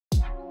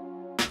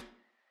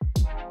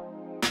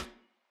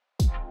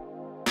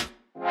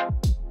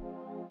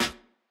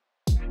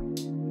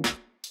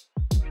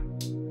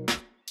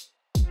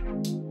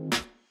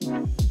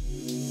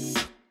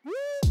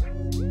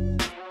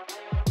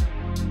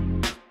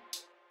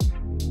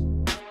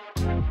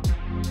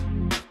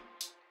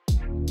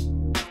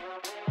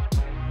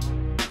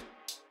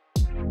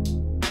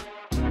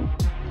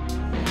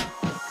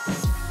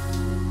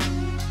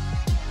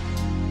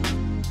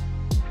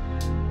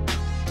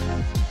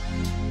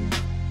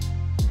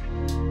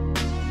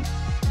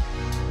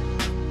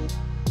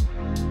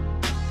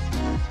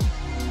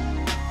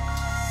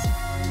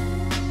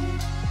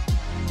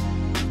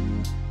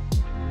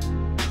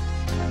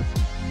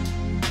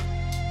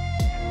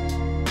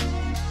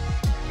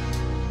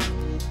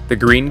the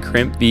green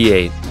Crimp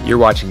V8. You're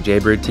watching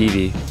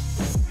JaybirdTV.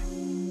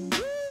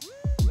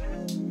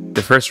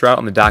 The first route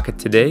on the docket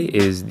today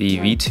is the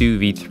V2,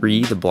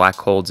 V3, the black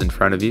holds in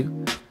front of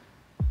you.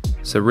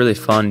 It's a really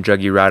fun,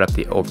 juggy route up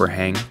the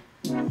overhang.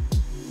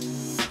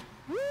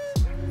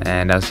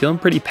 And I was feeling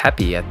pretty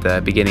peppy at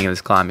the beginning of this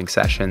climbing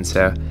session,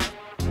 so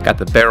got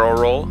the barrel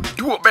roll,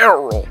 do a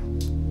barrel roll,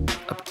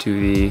 up to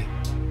the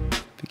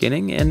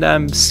beginning, and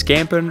I'm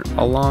scampering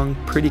along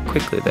pretty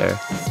quickly there.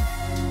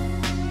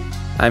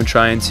 I'm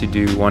trying to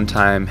do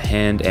one-time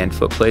hand and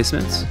foot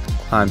placements,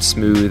 climb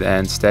smooth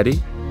and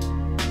steady.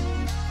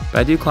 But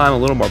I do climb a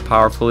little more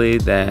powerfully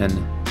than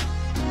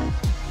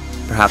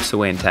perhaps the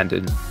way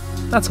intended.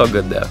 That's all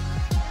good though.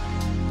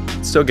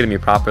 Still getting me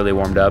properly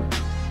warmed up.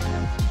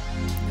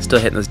 Still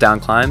hitting those down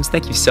climbs.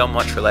 Thank you so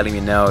much for letting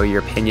me know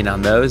your opinion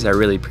on those. I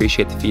really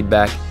appreciate the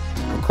feedback.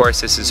 Of course,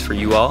 this is for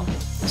you all.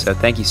 So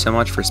thank you so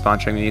much for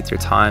sponsoring me with your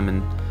time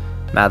and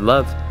mad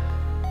love.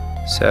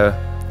 So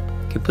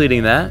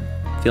completing that.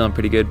 Feeling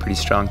pretty good, pretty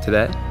strong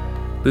today.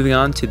 Moving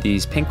on to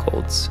these pink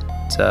holds.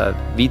 It's a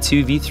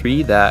V2,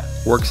 V3 that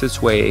works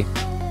its way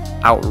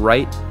out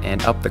right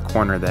and up the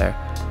corner there.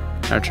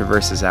 Now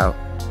traverses out.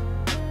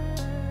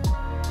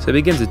 So it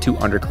begins with 2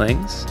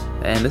 underclings,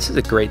 and this is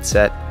a great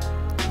set,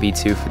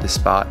 V2 for the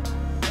spot.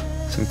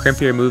 Some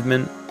crimpier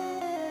movement.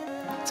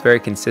 It's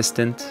very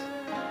consistent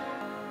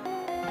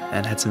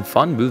and had some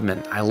fun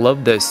movement. I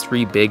love those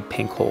 3 big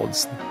pink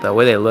holds. The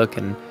way they look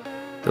and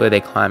the way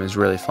they climb is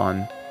really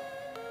fun.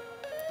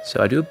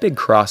 So I do a big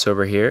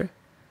crossover here,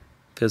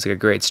 feels like a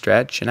great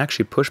stretch, and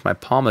actually push my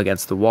palm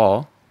against the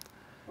wall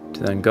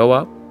to then go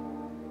up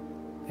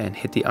and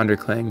hit the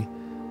undercling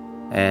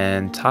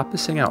and top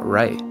this thing out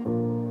right.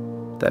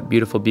 That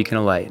beautiful beacon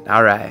of light.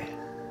 All right.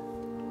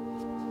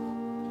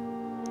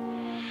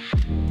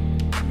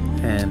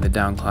 And the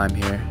down climb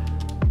here.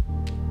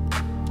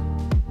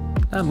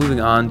 Now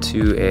moving on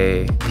to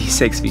a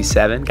V6,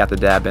 V7, got the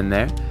dab in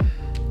there.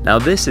 Now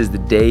this is the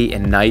day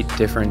and night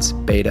difference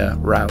beta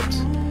route.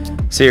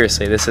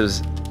 Seriously, this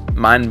is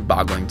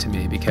mind-boggling to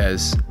me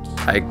because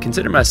I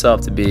consider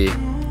myself to be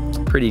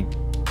a pretty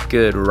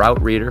good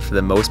route reader for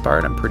the most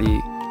part. I'm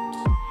pretty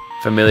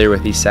familiar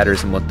with these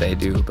setters and what they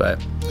do, but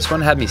this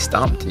one had me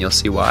stumped, and you'll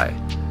see why.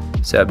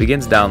 So it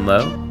begins down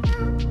low,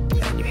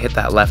 and you hit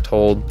that left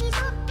hold,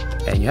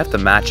 and you have to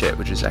match it,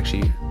 which is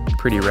actually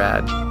pretty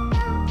rad.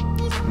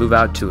 Move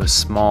out to a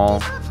small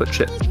foot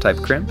chip type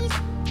crimp,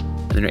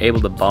 and then you're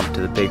able to bump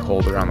to the big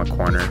hold around the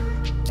corner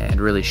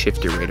and really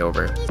shift your weight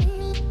over.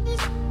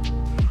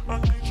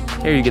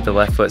 Here you get the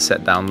left foot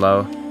set down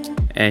low,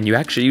 and you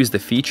actually use the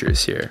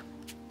features here.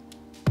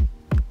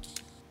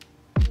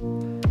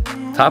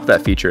 Top of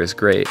that feature is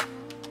great.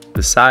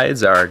 The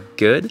sides are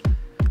good,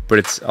 but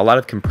it's a lot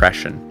of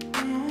compression.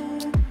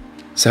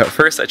 So at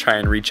first I try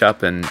and reach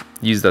up and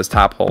use those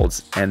top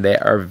holds, and they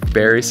are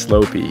very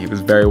slopey. It was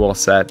very well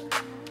set.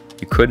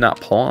 You could not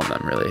pull on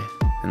them really,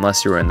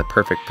 unless you were in the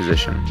perfect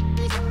position.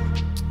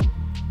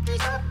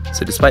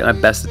 So despite my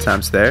best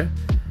attempts there,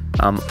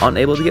 I'm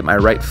unable to get my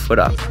right foot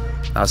up.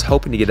 I was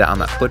hoping to get it on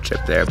that foot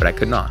chip there, but I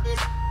could not.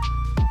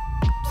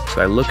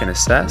 So I look and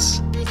assess.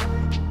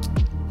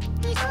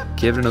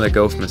 Give it another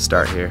go from the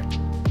start here.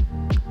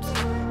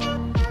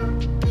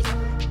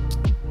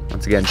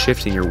 Once again,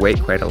 shifting your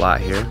weight quite a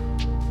lot here.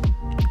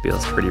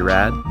 Feels pretty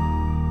rad.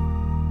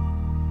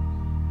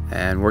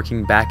 And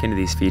working back into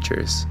these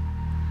features.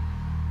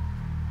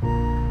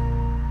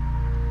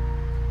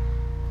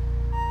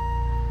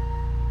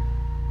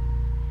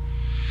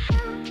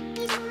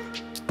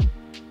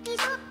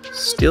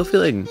 Still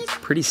feeling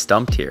pretty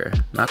stumped here,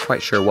 not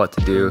quite sure what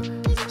to do,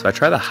 so I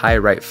try the high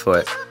right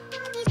foot,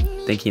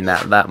 thinking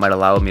that that might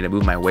allow me to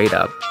move my weight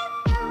up,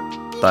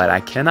 but I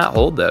cannot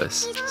hold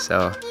those.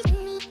 So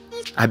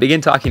I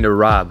begin talking to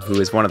Rob, who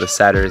is one of the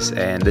setters,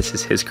 and this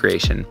is his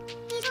creation.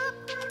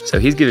 So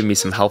he's giving me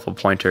some helpful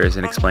pointers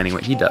and explaining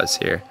what he does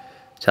here,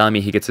 telling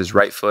me he gets his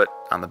right foot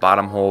on the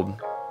bottom hold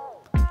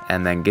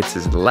and then gets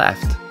his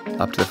left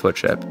up to the foot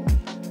chip.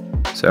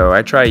 So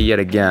I try yet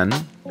again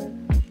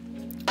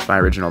my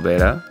original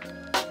beta,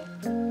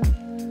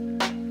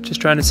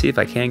 just trying to see if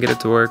I can get it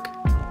to work.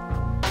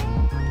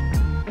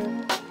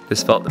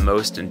 This felt the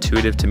most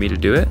intuitive to me to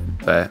do it,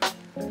 but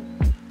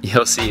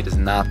you'll see it is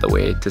not the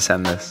way to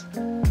send this.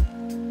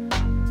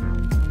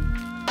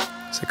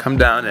 So come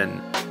down and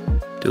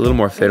do a little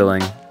more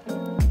fiddling.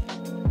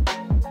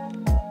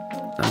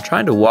 I'm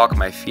trying to walk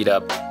my feet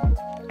up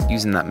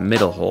using that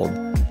middle hold,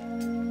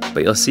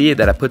 but you'll see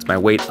that it puts my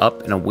weight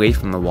up and away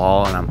from the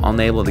wall, and I'm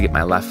unable to get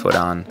my left foot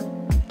on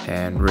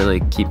and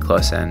really keep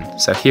close in.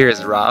 So here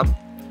is Rob.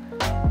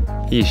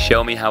 He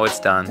showed me how it's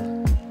done.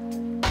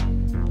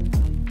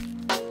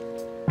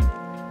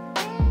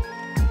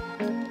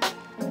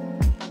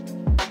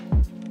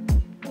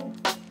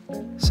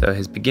 So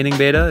his beginning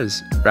beta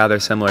is rather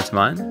similar to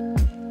mine,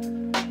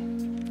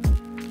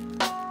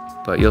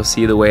 but you'll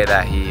see the way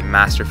that he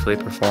masterfully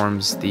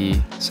performs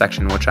the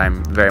section which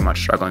I'm very much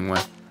struggling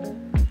with.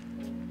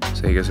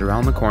 So he goes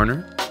around the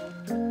corner.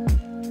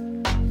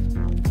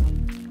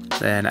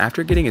 Then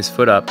after getting his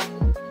foot up,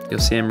 you'll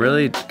see him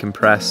really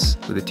compress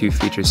with the two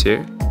features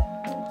here.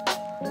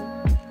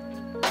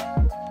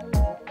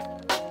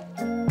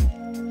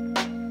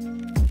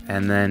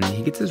 And then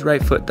he gets his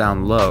right foot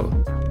down low,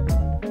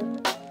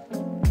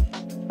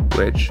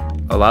 which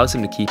allows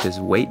him to keep his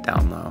weight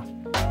down low.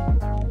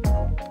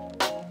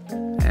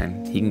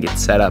 And he can get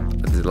set up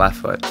with his left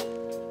foot,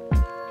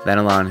 then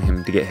allowing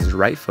him to get his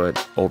right foot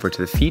over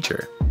to the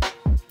feature.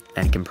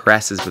 And he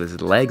compresses with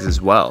his legs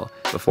as well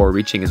before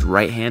reaching his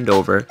right hand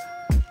over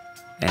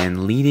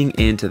and leaning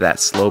into that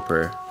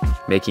sloper,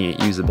 making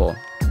it usable.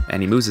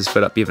 And he moves his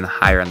foot up even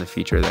higher on the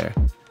feature there.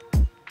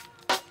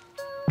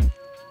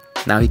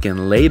 Now he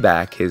can lay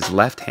back his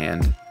left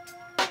hand,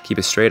 keep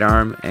a straight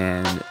arm,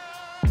 and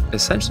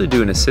essentially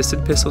do an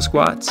assisted pistol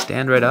squat,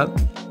 stand right up,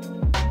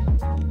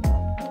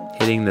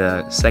 hitting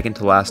the second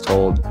to last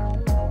hold,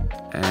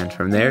 and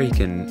from there he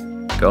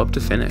can go up to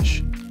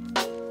finish.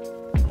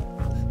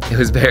 It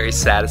was very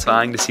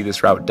satisfying to see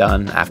this route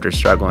done after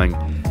struggling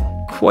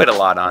quite a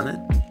lot on it.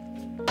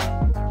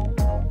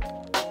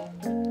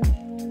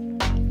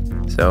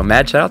 So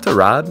mad shout out to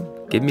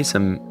Rob, gave me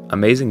some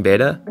amazing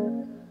beta,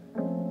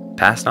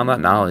 passed on that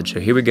knowledge. So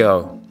here we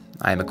go.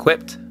 I am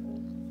equipped.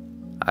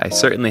 I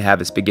certainly have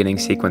this beginning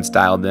sequence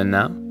dialed in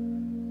now.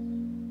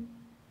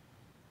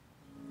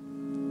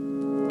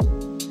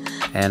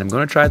 And I'm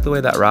going to try it the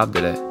way that Rob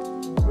did it.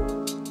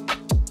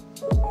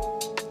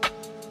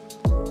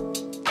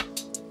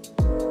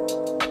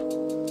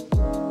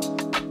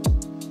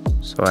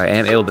 So I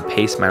am able to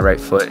pace my right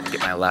foot and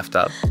get my left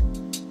up.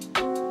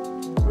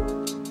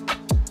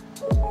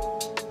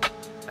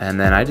 And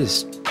then I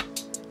just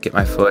get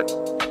my foot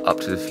up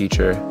to the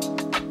feature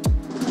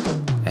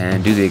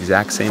and do the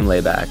exact same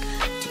layback.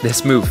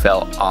 This move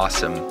felt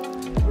awesome.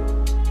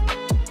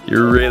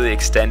 You're really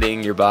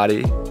extending your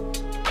body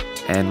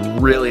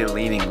and really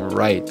leaning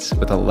right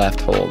with a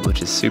left hold,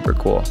 which is super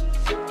cool.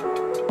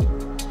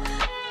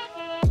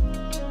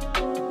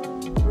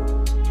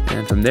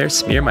 And from there,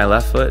 smear my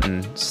left foot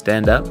and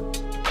stand up.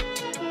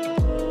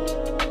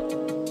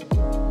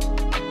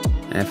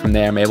 And from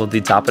there, I'm able to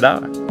top it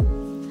out.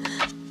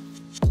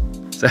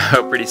 So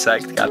pretty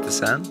psyched, got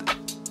this end.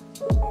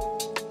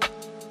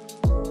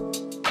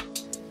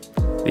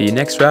 The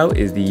next route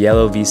is the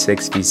yellow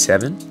V6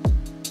 V7.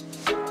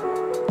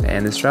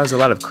 And this route has a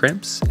lot of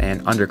crimps and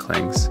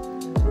underclings.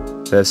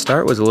 The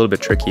start was a little bit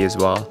tricky as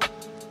well.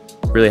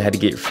 Really had to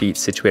get your feet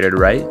situated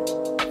right,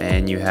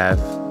 and you have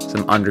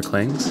some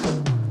underclings.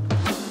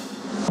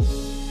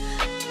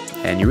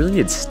 And you really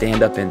need to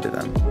stand up into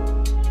them.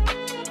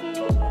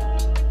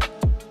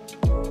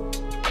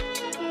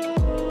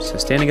 So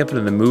standing up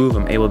into the move,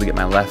 I'm able to get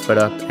my left foot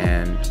up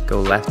and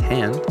go left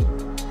hand.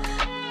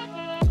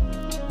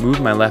 Move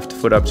my left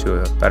foot up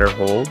to a better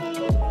hold.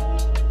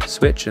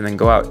 Switch and then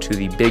go out to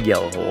the big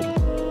yellow hold,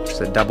 which is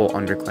a double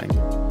undercling.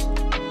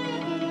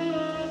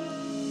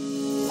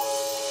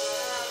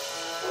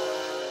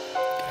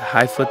 Get a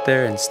high foot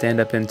there and stand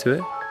up into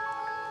it.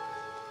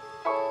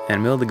 And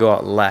I'm able to go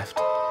out left.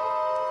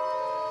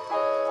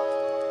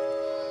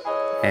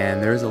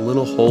 And there's a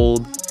little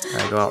hold.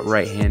 I go out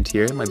right hand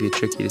here. It might be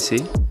tricky to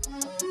see.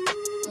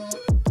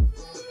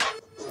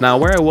 Now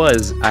where I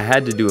was, I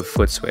had to do a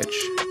foot switch.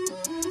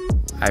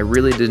 I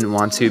really didn't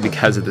want to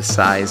because of the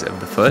size of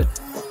the foot.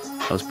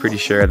 I was pretty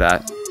sure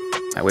that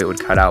my weight would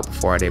cut out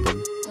before I'd able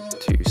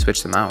to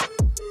switch them out.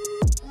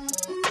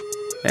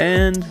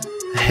 And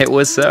it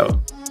was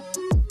so.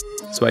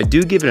 So I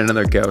do give it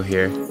another go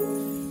here.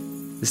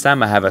 This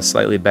time I have a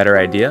slightly better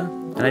idea,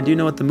 and I do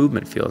know what the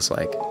movement feels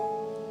like.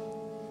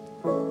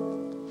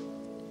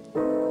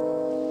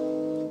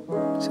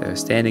 So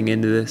standing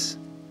into this,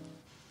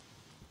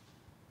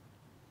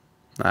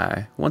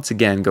 I once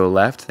again go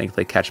left,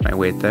 thankfully catch my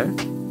weight there.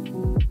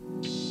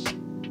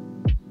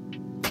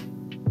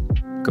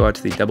 Go out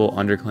to the double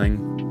undercling.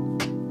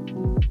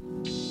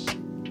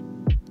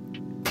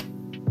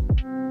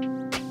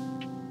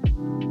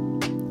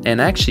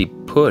 And actually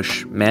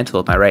push mantle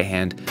with my right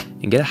hand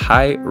and get a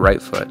high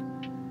right foot.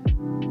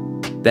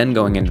 Then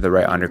going into the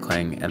right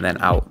undercling and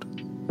then out.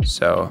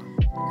 So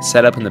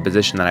set up in the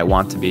position that I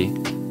want to be,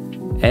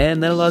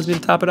 and that allows me to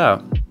top it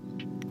out.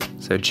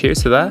 So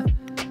cheers to that.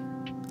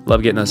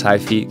 Love getting those high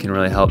feet, can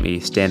really help me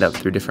stand up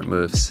through different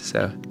moves.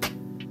 So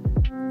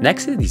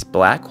next are these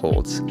black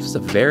holds. This is a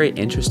very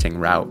interesting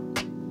route.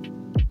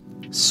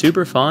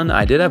 Super fun.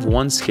 I did have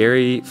one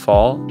scary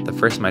fall the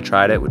first time I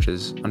tried it, which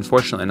is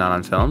unfortunately not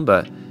on film,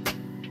 but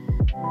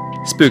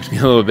spooked me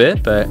a little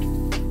bit. But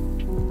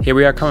here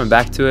we are coming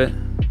back to it.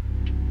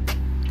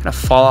 Kind of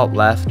fall out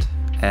left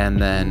and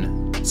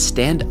then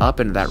stand up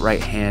into that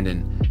right hand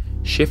and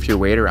shift your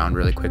weight around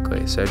really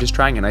quickly. So just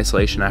trying an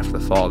isolation after the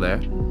fall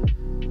there.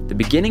 The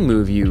beginning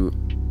move, you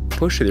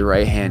push with your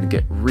right hand,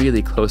 get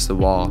really close to the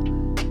wall,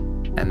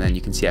 and then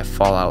you can see I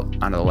fall out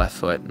onto the left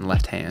foot and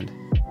left hand.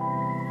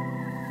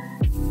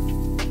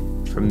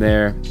 From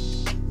there,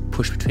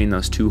 push between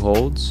those two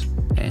holds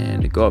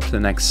and go up to the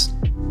next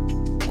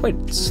quite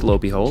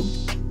slopey hold.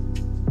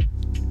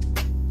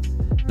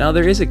 Now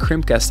there is a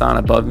crimp gaston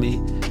above me,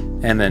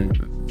 and then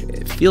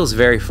feels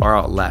very far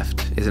out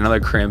left is another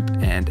crimp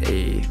and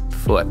a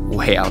foot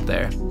way out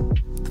there.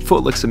 The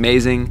foot looks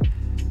amazing,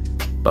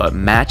 but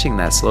matching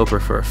that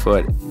sloper for a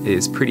foot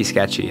is pretty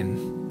sketchy,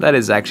 and that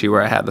is actually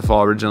where I had the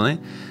fall originally.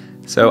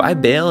 So I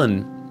bail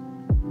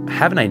and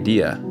have an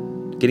idea,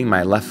 getting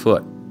my left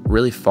foot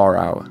really far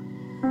out.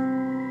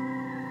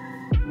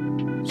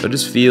 So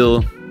just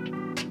feel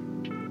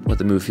what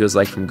the move feels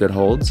like from good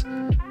holds.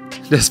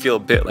 It does feel a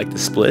bit like the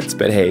splits,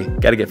 but hey,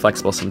 gotta get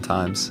flexible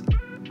sometimes.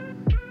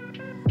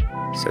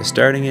 So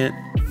starting it,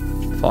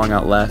 falling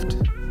out left,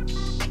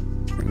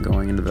 and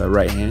going into the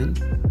right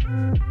hand.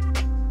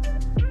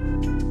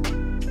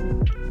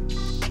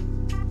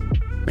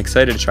 I'm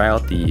excited to try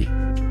out the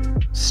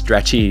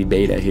stretchy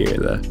beta here,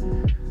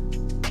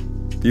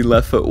 the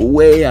left foot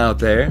way out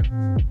there.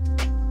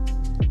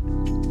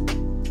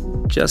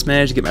 Just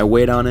managed to get my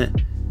weight on it,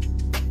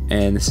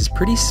 and this is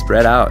pretty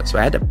spread out, so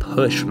I had to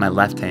push with my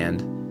left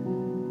hand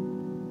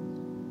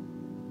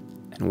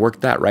and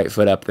work that right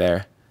foot up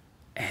there.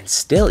 And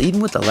still, even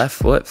with the left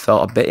foot,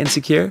 felt a bit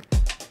insecure.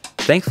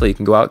 Thankfully, you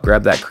can go out,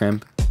 grab that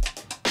crimp,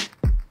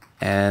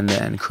 and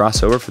then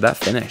cross over for that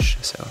finish.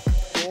 So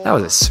that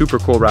was a super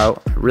cool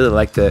route. I really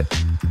liked it.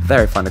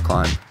 Very fun to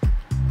climb.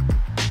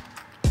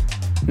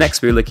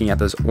 Next, we're looking at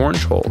those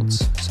orange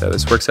holds. So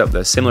this works out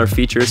the similar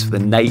features for the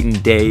night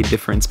and day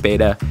difference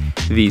beta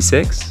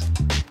V6.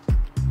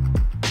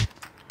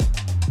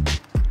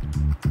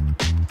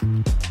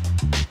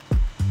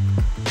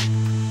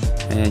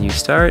 And you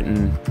start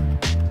and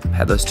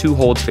have those two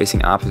holds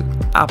facing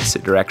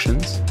opposite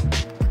directions.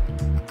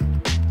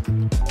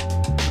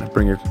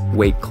 Bring your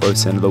weight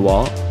close into the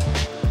wall.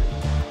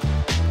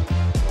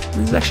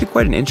 This is actually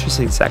quite an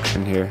interesting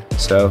section here.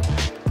 So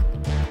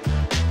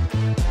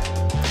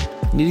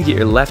you need to get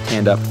your left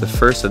hand up for the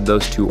first of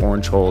those two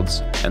orange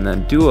holds and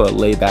then do a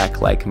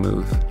layback like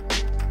move.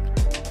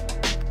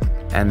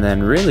 And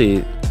then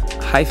really,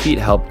 high feet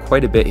help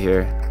quite a bit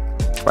here.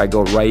 If I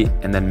go right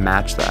and then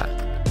match that.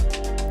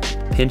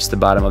 Pinch the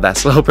bottom of that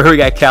sloper. We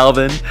got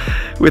Calvin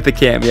with the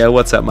cameo.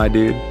 What's up, my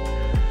dude?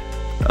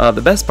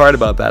 The best part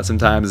about that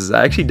sometimes is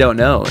I actually don't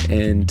know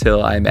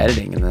until I'm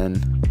editing, and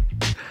then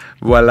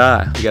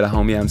voila, we got a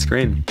homie on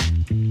screen.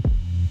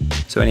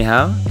 So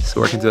anyhow, just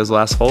working through those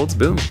last holds,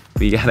 boom,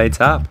 we got a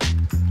top.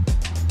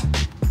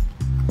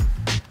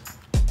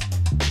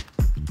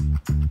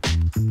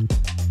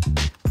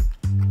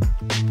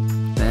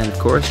 And of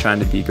course, trying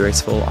to be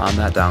graceful on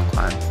that down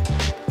climb.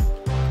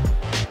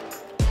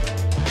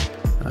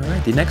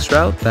 Alright, the next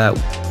route that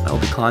I'll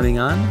be climbing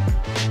on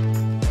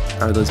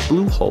are those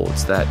blue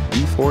holds, that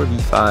V4,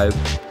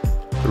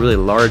 V5, the really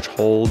large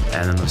hold,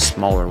 and then those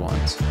smaller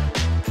ones,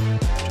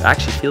 which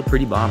actually feel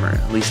pretty bomber,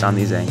 at least on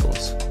these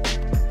angles.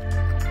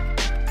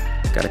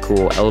 Got a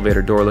cool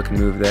elevator door looking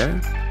move there.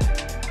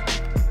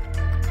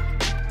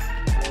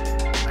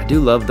 I do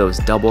love those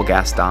double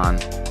Gaston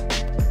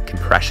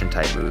compression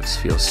type moves,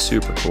 feels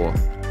super cool.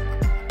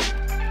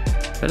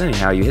 But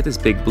anyhow, you hit this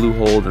big blue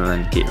hold and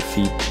then get your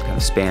feet kind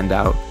of spanned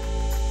out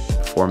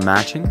before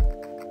matching.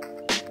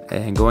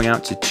 And going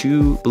out to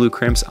two blue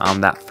crimps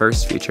on that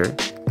first feature.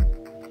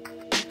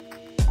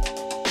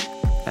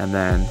 And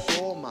then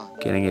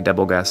getting a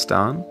double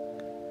Gaston.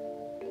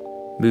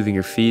 Moving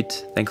your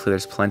feet. Thankfully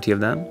there's plenty of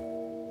them.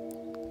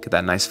 Get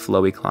that nice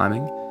flowy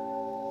climbing.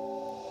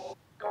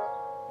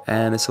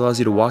 And this allows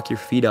you to walk your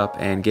feet up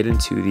and get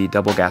into the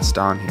double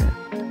Gaston here.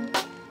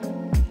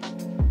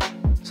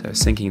 So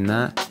sinking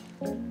that.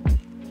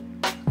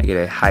 I get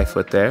a high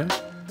foot there.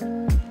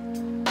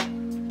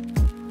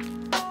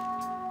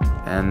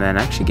 And then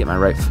actually get my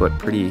right foot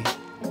pretty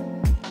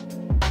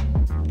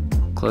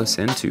close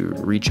in to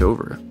reach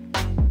over.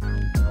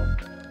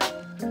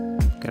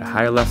 Get a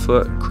higher left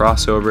foot,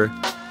 cross over,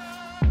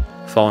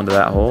 fall into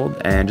that hold,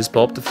 and just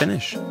pull up to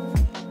finish.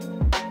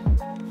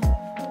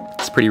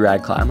 It's a pretty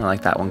rad climb. I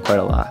like that one quite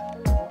a lot.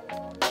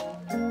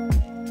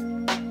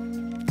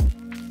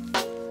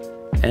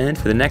 And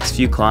for the next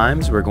few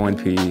climbs, we're going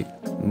to be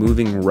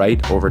moving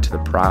right over to the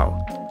prow.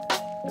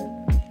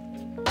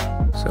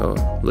 So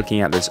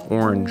looking at this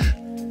orange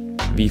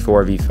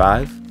V4,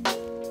 V5.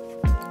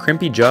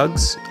 Crimpy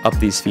jugs up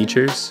these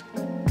features.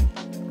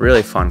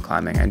 Really fun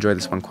climbing. I enjoy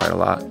this one quite a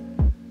lot.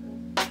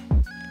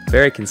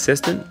 Very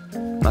consistent,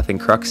 nothing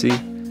cruxy.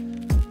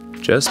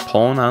 Just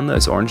pulling on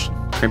those orange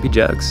crimpy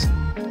jugs.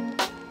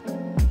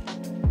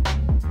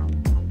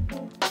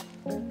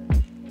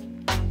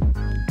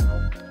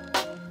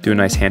 Do a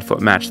nice hand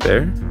foot match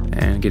there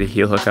and get a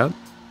heel hook up.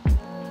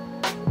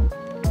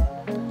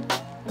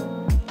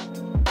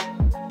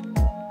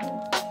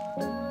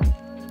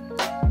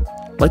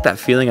 I like that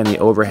feeling on the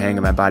overhang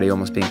of my body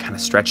almost being kind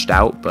of stretched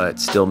out, but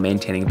still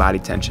maintaining body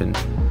tension.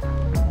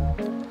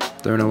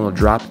 Throwing a little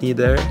drop knee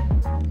there.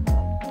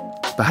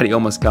 Body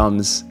almost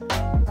comes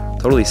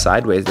totally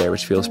sideways there,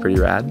 which feels pretty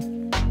rad.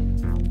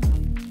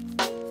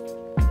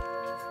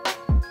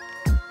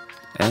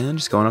 And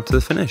just going up to the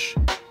finish.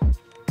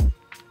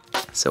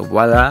 So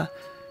voila,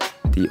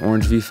 the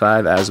orange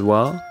V5 as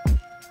well.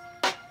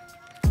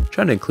 I'm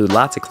trying to include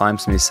lots of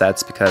climbs in these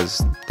sets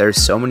because there's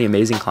so many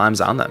amazing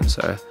climbs on them.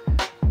 So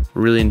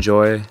Really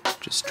enjoy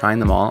just trying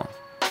them all.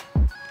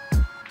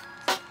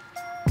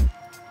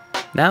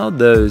 Now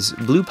those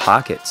blue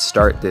pockets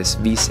start this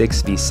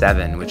V6,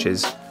 V7, which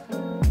is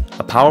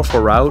a powerful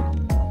route,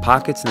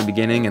 pockets in the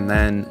beginning, and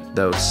then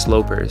those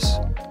slopers.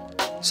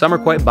 Some are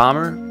quite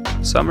bomber,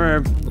 some are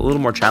a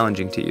little more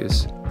challenging to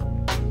use.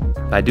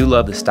 But I do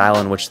love the style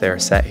in which they are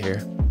set here.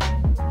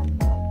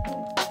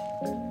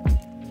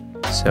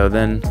 So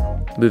then,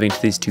 moving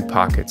to these two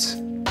pockets,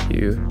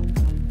 you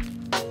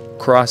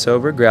cross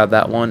over, grab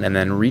that one, and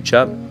then reach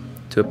up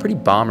to a pretty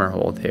bomber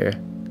hold here.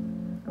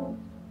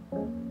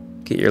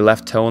 Get your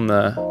left toe in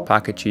the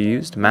pocket you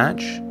used,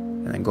 match,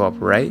 and then go up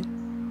right.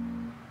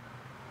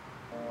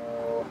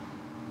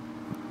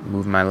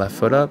 Move my left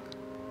foot up.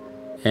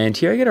 And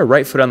here I get a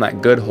right foot on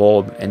that good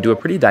hold and do a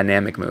pretty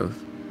dynamic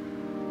move.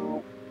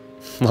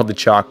 Love the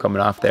chalk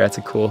coming off there. That's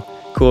a cool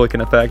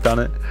looking effect on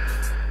it.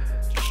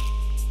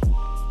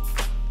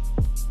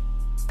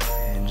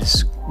 And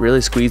just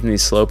really squeezing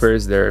these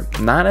slopers. They're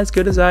not as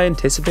good as I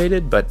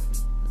anticipated, but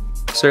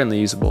certainly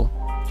usable.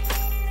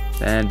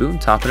 And boom,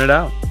 topping it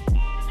out.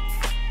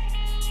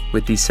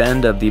 With the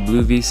send of the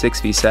blue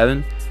V6,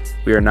 V7,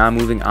 we are now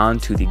moving on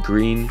to the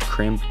green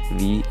Crimp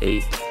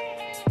V8.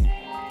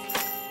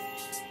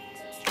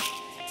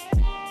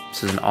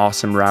 This is an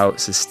awesome route,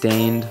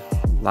 sustained,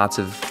 lots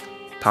of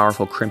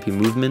powerful crimpy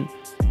movement.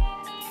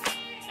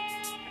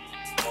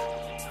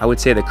 I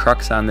would say the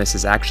crux on this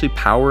is actually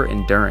power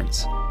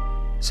endurance.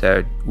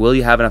 So will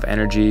you have enough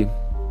energy?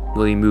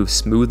 Will you move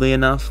smoothly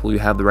enough? Will you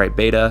have the right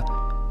beta?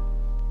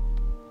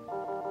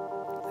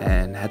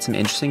 And had some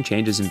interesting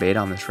changes in beta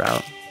on this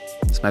route.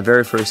 It's my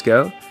very first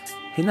go.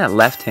 Hitting that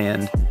left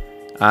hand,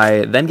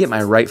 I then get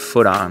my right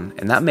foot on,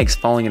 and that makes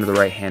falling into the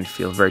right hand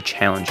feel very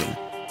challenging.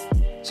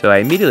 So I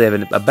immediately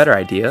have a better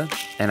idea,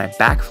 and I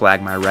back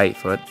flag my right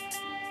foot,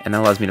 and that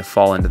allows me to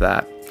fall into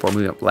that before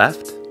moving up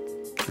left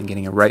and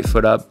getting a right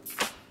foot up.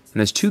 And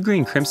there's two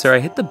green crimps there. I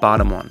hit the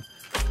bottom one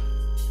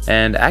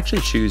and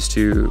actually choose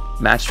to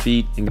match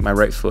feet and get my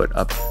right foot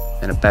up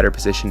in a better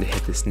position to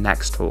hit this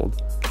next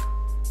hold.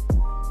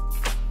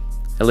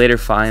 I later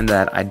find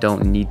that I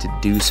don't need to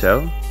do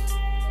so.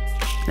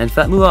 And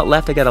for that move out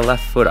left, I got a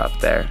left foot up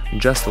there,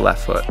 just the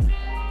left foot.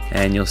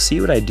 And you'll see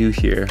what I do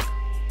here,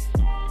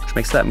 which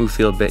makes that move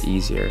feel a bit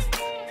easier.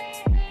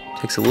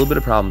 Takes a little bit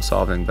of problem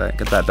solving, but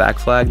get that back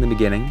flag in the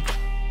beginning.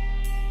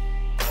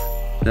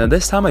 Now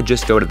this time I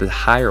just go to the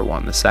higher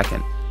one, the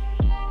second.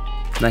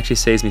 It actually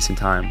saves me some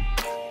time.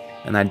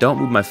 And I don't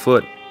move my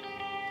foot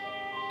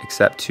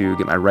except to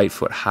get my right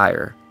foot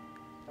higher.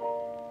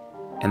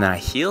 And then I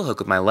heel hook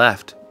with my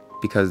left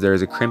because there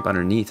is a crimp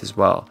underneath as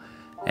well.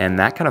 And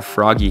that kind of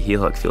froggy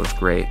heel hook feels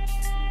great.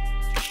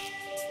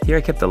 Here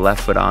I kept the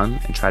left foot on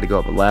and tried to go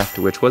up left,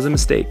 which was a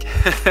mistake.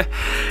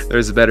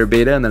 There's a better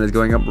beta and then it's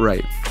going up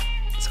right.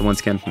 So once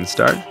again from the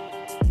start,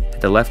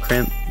 hit the left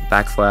crimp,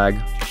 back flag,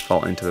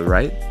 fall into the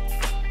right.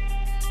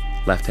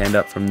 Left hand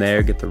up from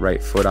there, get the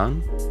right foot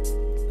on,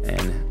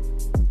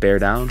 and bear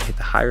down, hit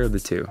the higher of the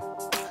two.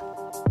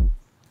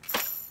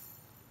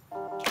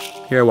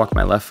 Here I walk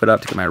my left foot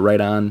up to get my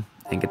right on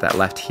and get that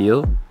left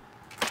heel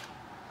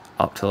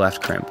up to the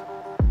left crimp.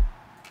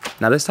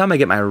 Now this time I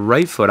get my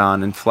right foot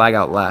on and flag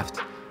out left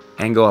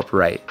and go up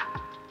right.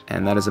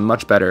 And that is a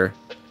much better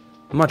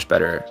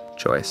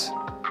choice.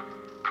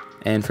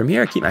 And from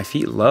here I keep my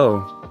feet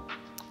low,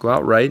 go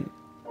out right,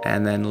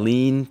 and then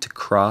lean to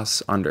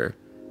cross under.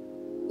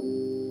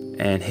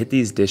 And hit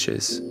these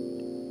dishes.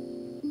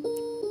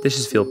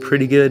 Dishes feel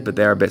pretty good, but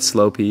they're a bit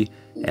slopey,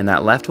 and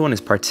that left one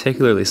is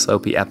particularly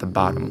slopey at the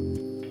bottom.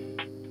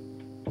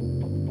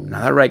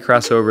 Now that right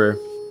crossover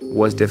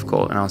was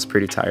difficult, and I was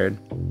pretty tired.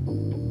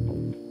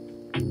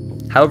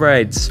 However,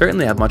 I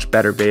certainly have much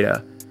better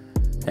beta,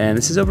 and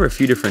this is over a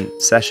few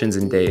different sessions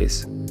and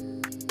days,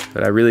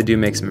 but I really do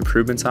make some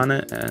improvements on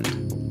it,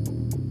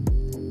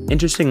 and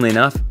interestingly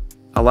enough,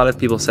 a lot of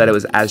people said it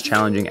was as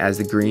challenging as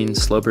the green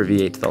sloper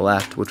V8 to the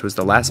left, which was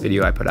the last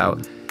video I put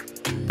out.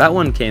 That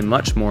one came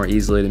much more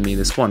easily to me.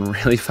 This one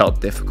really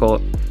felt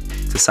difficult.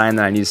 It's a sign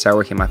that I need to start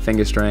working my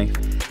finger strength.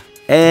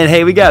 And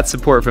hey, we got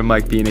support from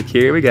Mike Beanick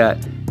here. We got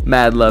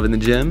mad love in the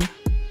gym.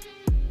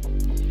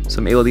 So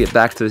I'm able to get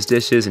back to those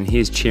dishes and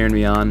he's cheering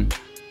me on.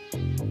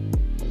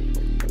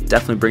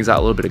 Definitely brings out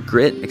a little bit of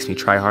grit, makes me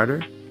try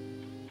harder.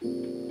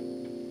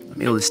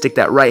 I'm able to stick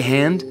that right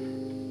hand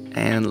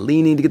and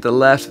leaning to get the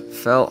left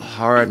felt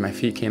hard. My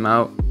feet came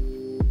out,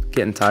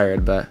 getting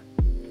tired, but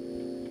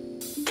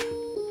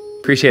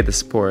appreciate the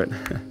support.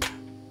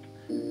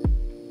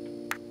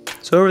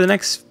 So over the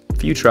next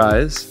few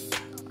tries,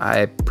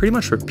 I pretty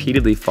much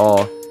repeatedly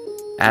fall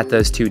at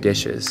those two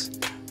dishes.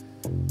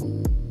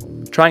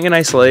 Trying in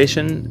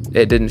isolation,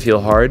 it didn't feel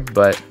hard,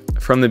 but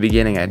from the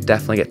beginning, I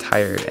definitely get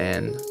tired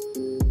and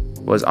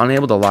was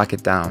unable to lock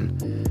it down.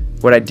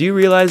 What I do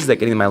realize is that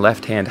getting my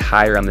left hand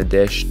higher on the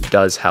dish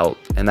does help,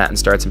 and that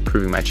starts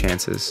improving my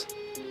chances.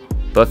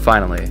 But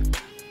finally,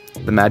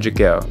 the magic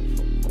go.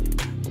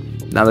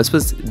 Now this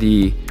was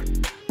the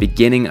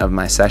beginning of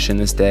my session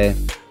this day.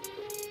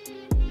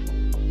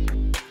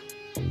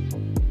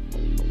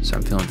 So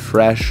I'm feeling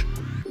fresh,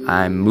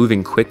 I'm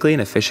moving quickly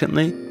and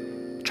efficiently,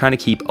 trying to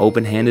keep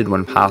open-handed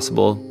when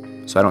possible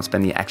so I don't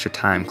spend the extra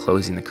time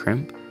closing the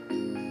crimp.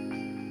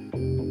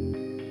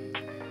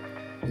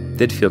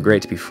 Did feel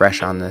great to be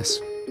fresh on this.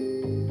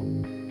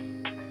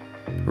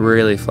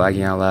 Really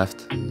flagging out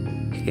left,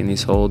 hitting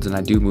these holds, and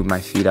I do move my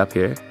feet up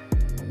here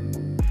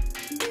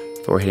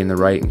before hitting the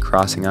right and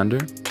crossing under.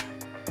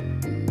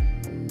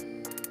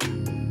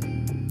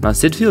 Now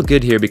this did feel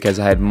good here because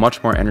I had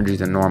much more energy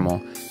than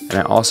normal, and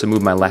I also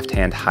moved my left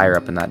hand higher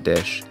up in that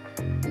dish.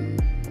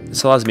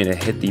 This allows me to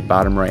hit the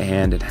bottom right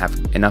hand and have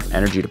enough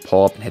energy to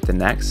pull up and hit the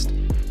next.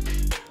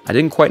 I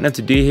didn't quite know what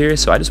to do here,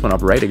 so I just went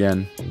up right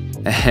again,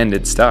 and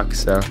it stuck,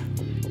 so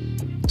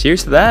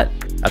cheers to that.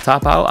 A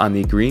top out on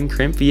the green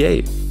Crimp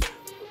V8.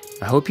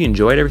 I hope you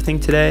enjoyed everything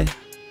today.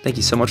 Thank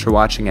you so much for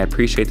watching. I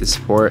appreciate the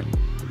support.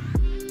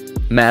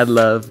 Mad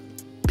love.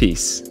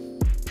 Peace.